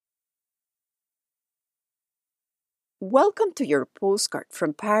Welcome to your postcard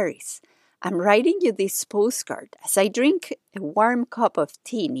from Paris. I'm writing you this postcard as I drink a warm cup of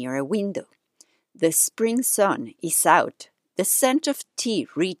tea near a window. The spring sun is out. The scent of tea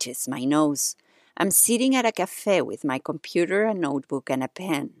reaches my nose. I'm sitting at a cafe with my computer, a notebook, and a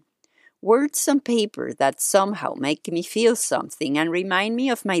pen. Words on paper that somehow make me feel something and remind me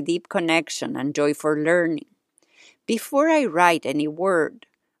of my deep connection and joy for learning. Before I write any word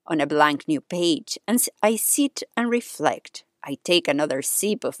on a blank new page, and I sit and reflect. I take another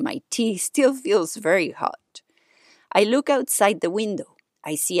sip of my tea, still feels very hot. I look outside the window.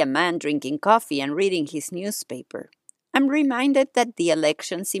 I see a man drinking coffee and reading his newspaper. I'm reminded that the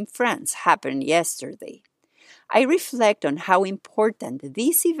elections in France happened yesterday. I reflect on how important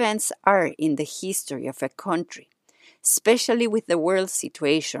these events are in the history of a country, especially with the world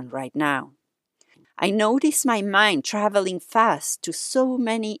situation right now. I notice my mind traveling fast to so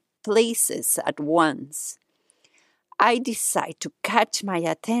many places at once. I decide to catch my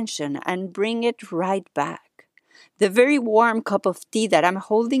attention and bring it right back. The very warm cup of tea that I'm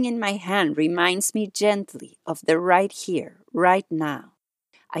holding in my hand reminds me gently of the right here, right now.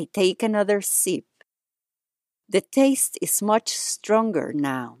 I take another sip. The taste is much stronger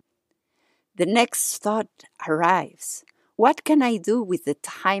now. The next thought arrives. What can I do with the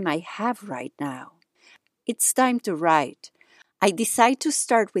time I have right now? It's time to write. I decide to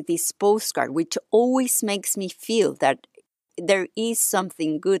start with this postcard, which always makes me feel that there is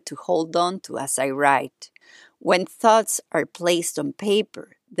something good to hold on to as I write. When thoughts are placed on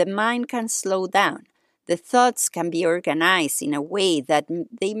paper, the mind can slow down. The thoughts can be organized in a way that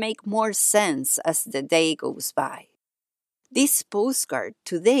they make more sense as the day goes by. This postcard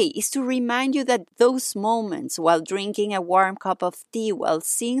today is to remind you that those moments while drinking a warm cup of tea, while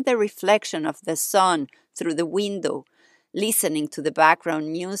seeing the reflection of the sun through the window, listening to the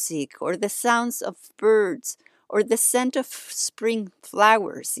background music or the sounds of birds or the scent of spring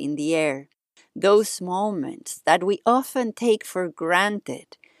flowers in the air, those moments that we often take for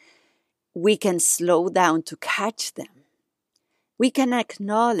granted, we can slow down to catch them. We can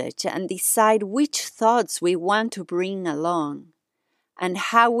acknowledge and decide which thoughts we want to bring along and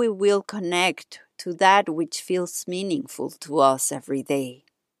how we will connect to that which feels meaningful to us every day.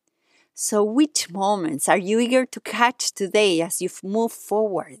 So which moments are you eager to catch today as you move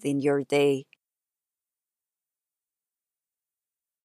forward in your day?